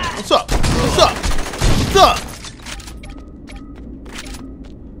 What's up? What's up? What's up?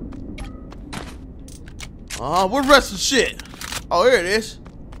 Where's the rest of the shit? Oh, here it is.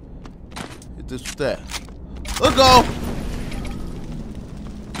 Hit this with that. Let's go. All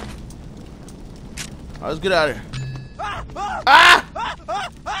right, let's get out of here.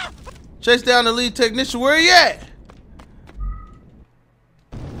 Chase down the lead technician. Where he at?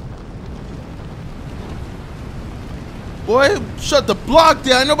 Boy, shut the block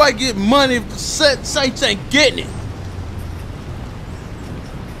down. Nobody get money if the sites ain't getting it.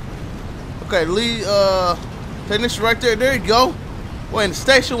 Okay, lead technician right there. There you go. We're in the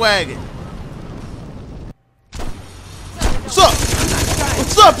station wagon. What's up?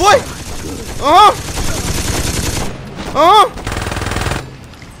 What's up, boy?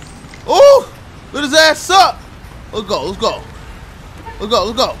 Oh, let his ass up. Let's go. Let's go. Let's go.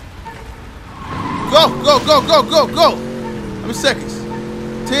 Let's go. Go. How many seconds?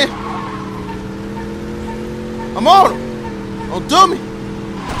 10. I'm on him. Don't do me.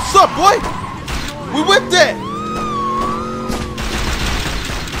 What's up, boy? We with that.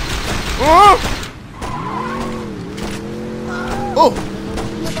 Oh.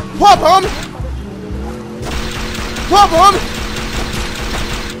 Pop, homie. Pop, homie.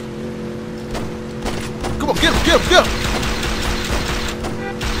 Come on, get him.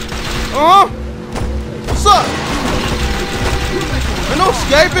 What's up? Ain't no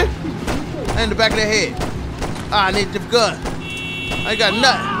escaping. And in the back of their head. I need a different gun. I ain't got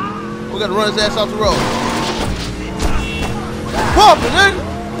nothing. We gotta run his ass off the road. Pumping, nigga.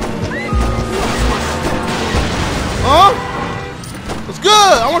 What's good?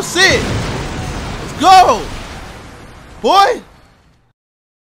 I wanna see it. Let's go. Boy.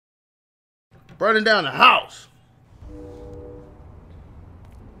 Burning down the house.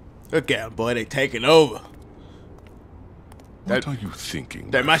 Look at them, boy. They taking over. What are you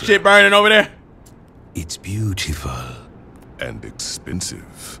thinking? That my shit burning over there? It's beautiful. And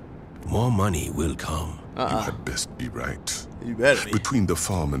expensive. More money will come. You had best be right. You better be. Between the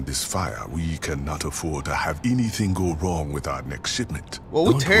farm and this fire, we cannot afford to have anything go wrong with our next shipment.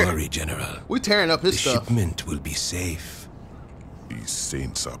 Well, Don't worry, General. We tearing up his stuff. The shipment will be safe. These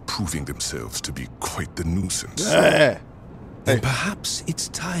saints are proving themselves to be quite the nuisance. Hey. And perhaps it's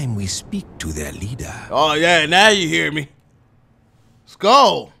time we speak to their leader. Oh, yeah, now you hear me. Let's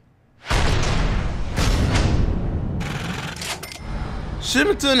go.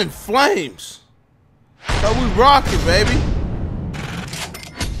 Shipmenton in flames. Oh, we rocking, baby.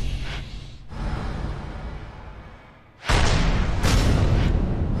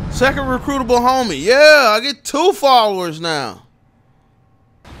 Second recruitable homie. Yeah, I get 2 followers now.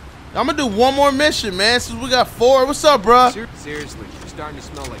 I'm gonna do one more mission, man, since we got 4. What's up, bro? Seriously, you're starting to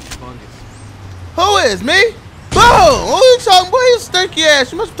smell like fungus. Who is me? Boom! Who you talking about? You stinky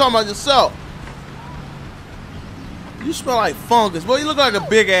ass. You must be talking about yourself. You smell like fungus. Boy, you look like a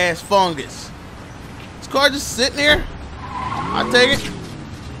big ass fungus. This car just sitting here. I take it.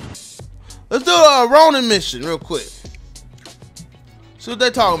 Let's do a Ronin mission real quick. See what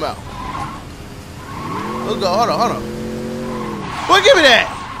they talking about. Let's go. Hold on. Boy, give me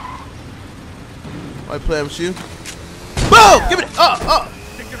that. I play with you. Boom! Give me that.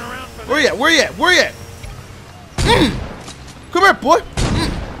 Where you at? Where you at? Come here, boy.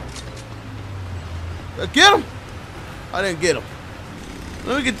 Get him. I didn't get him.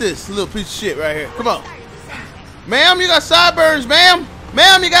 Let me get this little piece of shit right here. Come on. Ma'am, you got sideburns, ma'am.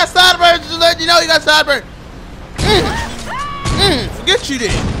 Ma'am, you got sideburns. Just let you know you got sideburns. Forget you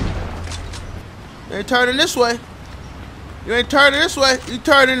then. You ain't turning this way. You ain't turning this way. You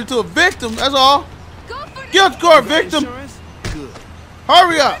turning into a victim, that's all. Get out the car, victim.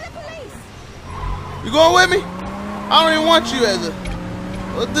 Hurry up. You going with me? I don't even want you as a...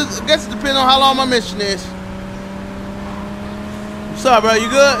 I guess it depends on how long my mission is. What's up, bro? You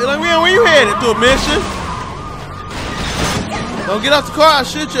good? You're like, man, where you headed? To a mission? Don't get off the car, I'll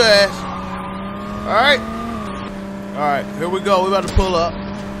shoot your ass. Alright? Alright, here we go. We're about to pull up.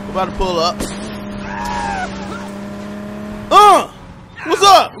 What's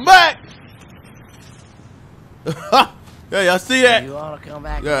up? I'm back. Yeah, y'all see that? You want to come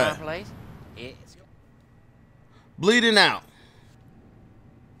back to my place? Bleeding out.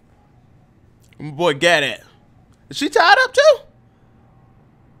 My boy got it. Is she tied up too?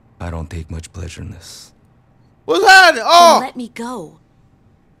 I don't take much pleasure in this. What's happening? Oh! Then let me go.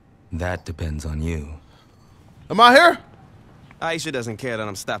 That depends on you. Am I here? Aisha doesn't care that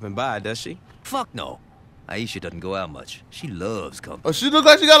I'm stopping by, does she? Fuck no. Aisha doesn't go out much. She loves company. Oh, she looks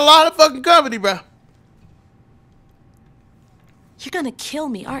like she got a lot of fucking company, bro. You're gonna kill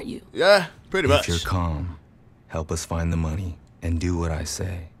me, aren't you? Yeah, pretty much. If you're calm, help us find the money, and do what I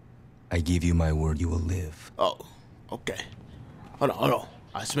say. I give you my word you will live. Oh, okay. Hold on.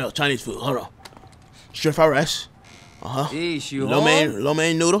 I smell Chinese food. Hold on. Stir fry rice. Yeesh, you lo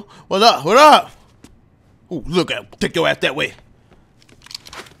mein noodle. What up? Ooh, look at take your ass that way.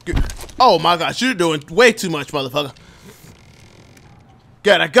 Oh my gosh, you're doing way too much, motherfucker.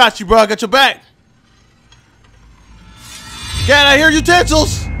 God, I got you, bro. I got your back. God, I hear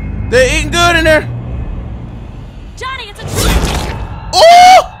utensils. They're eating good in there. Johnny, it's a trap.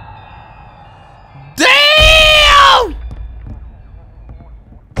 Oh! Damn!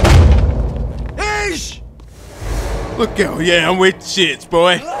 Ish! Look out. Yeah, I'm with the shits,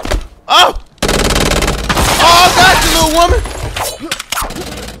 boy. Oh! Oh, got you, little woman.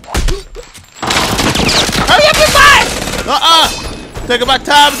 Hurry up and buy it! Taking my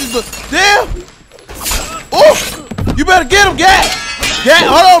time with this, but damn! Oh! You better get him, Gat! Gat,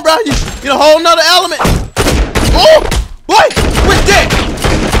 hold on, bro. You get a whole nother element. Oh! Boy! With that!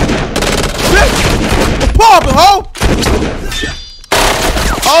 Bitch! Popping, ho!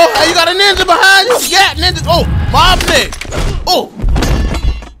 Oh, hey, you got a ninja behind you? Gat, ninja. Oh, mob nigga. Oh!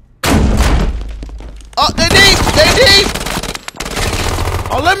 Oh, they deep!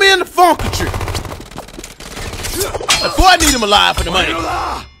 Oh, let me in the funky tree. Boy, I need him alive for the money.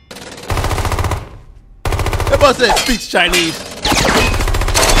 That boy said speaks Chinese.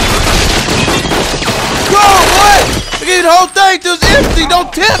 Go, boy! I gave you the whole thing till it's empty.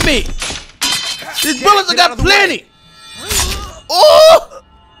 Don't tempt me. These bullets I got plenty. Oh!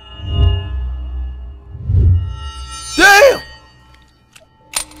 Damn!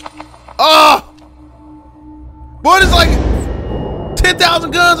 Oh! Boy, there's like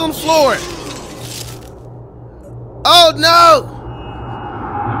 10,000 guns on the floor. Oh no!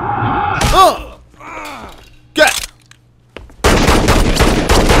 Oh! Get!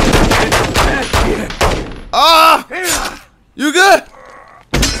 Ah! You good?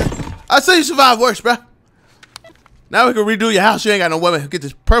 I say you survived worse, bruh. Now we can redo your house. You ain't got no women. Get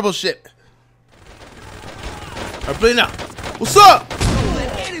this purple shit. I'm bleeding out. What's up?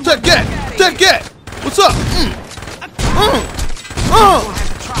 Take that. Take that. What's up?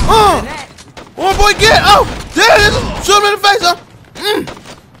 One boy get. Oh, there it is. Shoot him in the face, huh?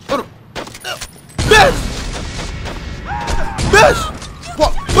 Bitch. Bitch.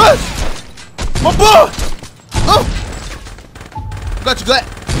 What? Bitch. My boy. Oh. I got you, Gat.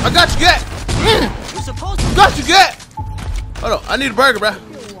 I got you, Gat. Got you, Gat. Hold on. I need a burger, bro.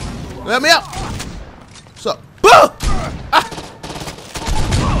 Let me out. What's up? Boo! Ah.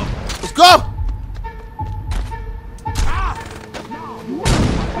 Let's go.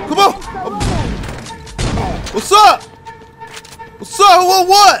 Come on. What's up? What's up? Who want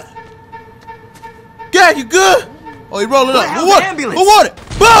what? Gag, you good? Oh, he rolling up. Who want it? Who want it?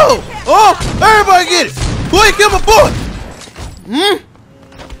 Boom! Oh, everybody get it. Boy, you killed my boy.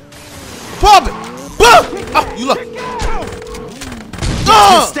 Pop it. Boom! Oh, you look.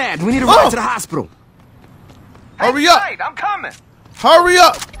 Stabbed. We need to ride to the hospital. Hurry up. I'm coming. Hurry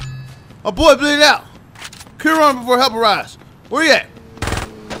up. My boy bleeding out. Can run before help arrives. Where you at?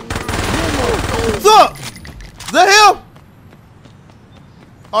 What's up? Is that him?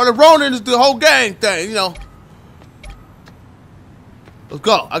 Oh, the Ronin is the whole gang thing, you know. Let's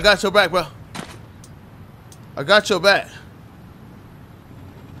go. I got your back, bro. I got your back.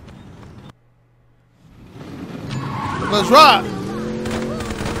 Let's ride.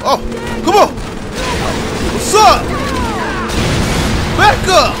 Oh, come on. What's up? Back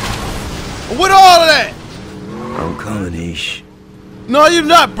up. With all of that. I'm coming, Aish. No, you're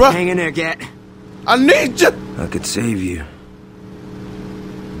not, bro. Hang in there, Gat. I need you. I could save you.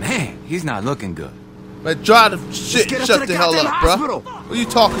 Man, he's not looking good. Man, drive the shit. Shut the hell up, bro. Who you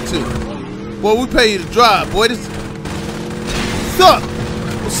talking to? Boy, we pay you to drive, boy. This. What's up?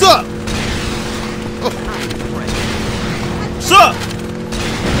 What's up? Oh. What's up?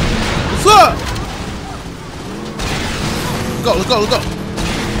 What's up? Let's go, let's go, let's go.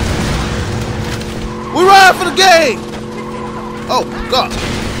 We ride for the game. Oh, God.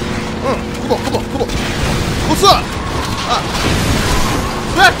 Come on, come on, come on. What's up?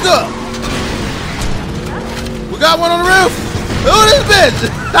 Back up. We got one on the roof. Who this bitch?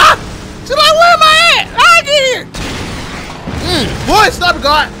 She's like, where am I at? I get here. Boy, stop it,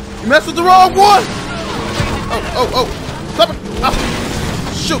 God. You messed with the wrong one. Oh. Stop it. Oh.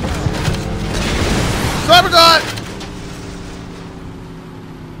 Shoot. Stop it, God.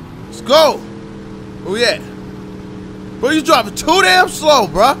 Let's go. Where we at? Bro, you driving too damn slow,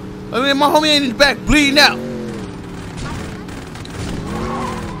 bro. I mean, my homie ain't in the back bleeding out.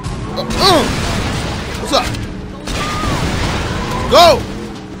 What's up? Go!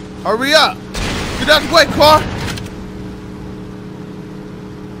 Hurry up! Get out the way, car!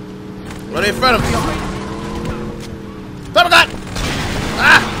 Right in front of me. Stop it, God!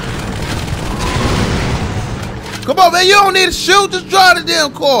 Ah! Come on, man, you don't need to shoot, just drive the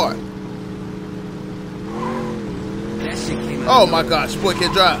damn car. Oh my gosh, boy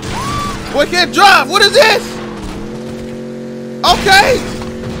can't drive. Boy can't drive, what is this? Okay.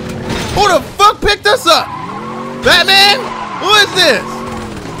 Who the fuck picked us up? Batman? Who is this?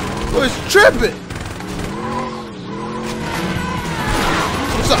 Who is tripping?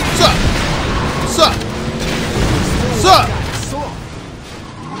 What's up? What's up? What's up? What's up?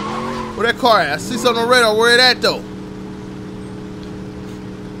 Where that car at? I see something on the radar. Where it at though?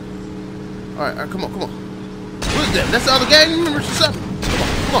 Alright, come on, come on. What is that? That's the other gang members or something?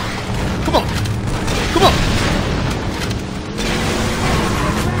 Come on, come on. Come on.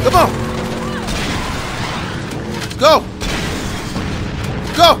 Come on. Let's go.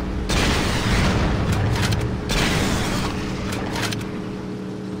 Let's go.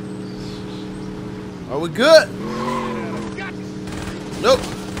 Are we good? Nope.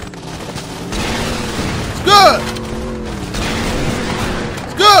 It's good.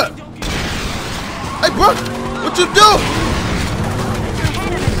 It's good. Hey, bro, what you do?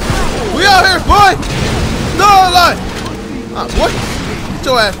 We out here, boy. No life. Ah, boy, get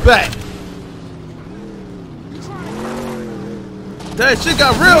your ass back. That shit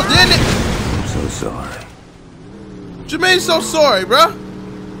got real, didn't it? I'm so sorry. What you mean so sorry, bro?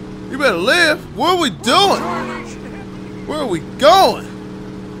 You better live. What are we doing? Where are we going?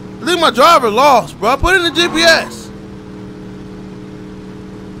 I think my driver lost, bro. Put in the GPS.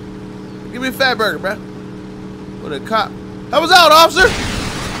 Give me a fat burger, bro. With a cop. Help us out, officer.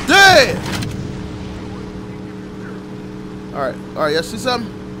 Dead. All right. Y'all see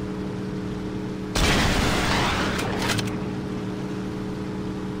something?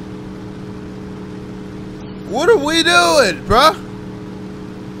 What are we doing, bro?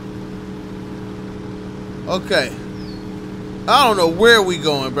 Okay. I don't know where we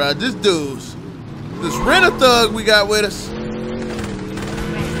going, bro. This dude's This renter thug we got with us.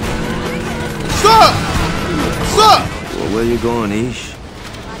 Sup? Sup? Well, where you going, Ish?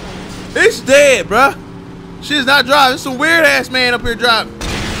 It's dead, bruh. She's not driving. It's some weird ass man up here driving.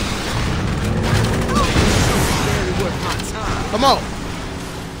 Come on.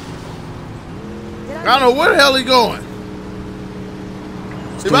 I don't know where the hell he going.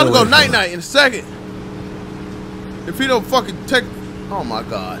 He's about to go night-night in a second. If he don't fucking take... Oh my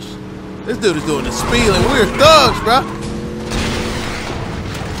gosh. This dude is doing the speeding. We're thugs, bruh.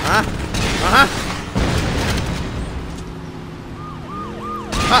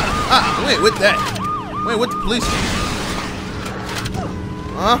 We ain't with that. We ain't with the police.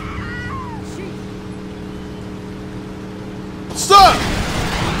 What's up?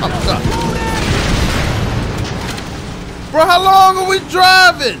 Oh my God. Bro, how long are we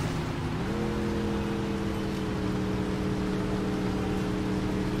driving?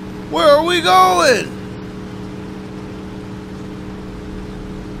 Where are we going?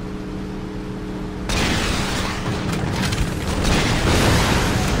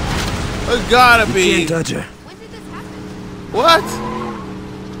 It gotta be. You can't touch her. What?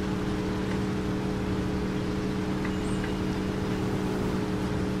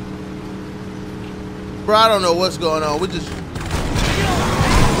 Bro, I don't know what's going on. We just...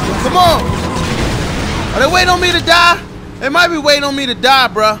 Come on! Are they waiting on me to die? They might be waiting on me to die,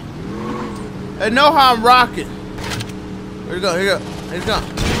 bro. They know how I'm rocking. Here you go, here you go. Here you go. Come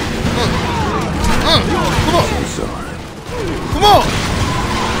on. I'm sorry. Come on!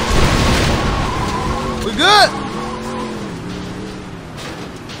 We good?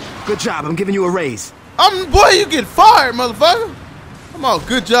 Good job. I'm giving you a raise. Boy, you get fired, motherfucker. Come on,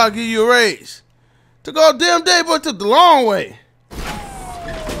 good job, give you a raise. Took all damn day, boy. Took the long way.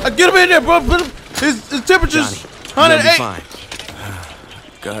 Get him in there, bro. His temperature's 108. Fine.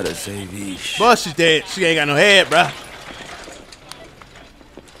 Gotta save Ish. Boy, she's dead. She ain't got no head, bro.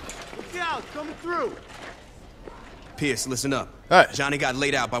 Look out, coming through. Pierce, listen up. Right. Johnny got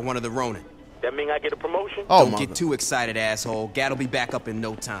laid out by one of the Ronin. That mean I get a promotion? Oh, Don't get too excited, asshole. Gat will be back up in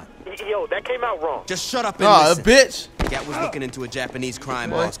no time. Yo, that came out wrong. Just shut up and listen. Bitch. Gat was looking into a Japanese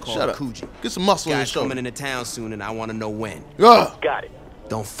crime Boy, boss called shut up. Kuji. Get some muscle in your Guy's shoulder. coming into town soon, and I want to know when. Yeah. Got it.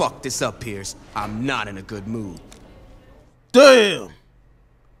 Don't fuck this up, Pierce. I'm not in a good mood. Damn.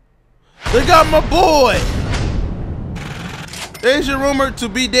 They got my boy. Aisha rumored to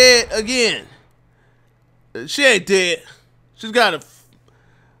be dead again. She ain't dead. She's got a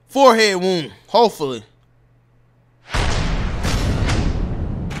forehead wound, hopefully.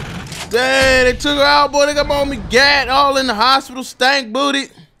 Dang, they took her out, boy. They got my homie Gat all in the hospital, stank booty.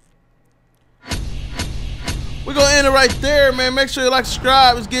 We're gonna end it right there, man. Make sure you like,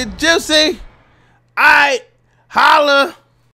 subscribe. Let's get juicy. All right, holla.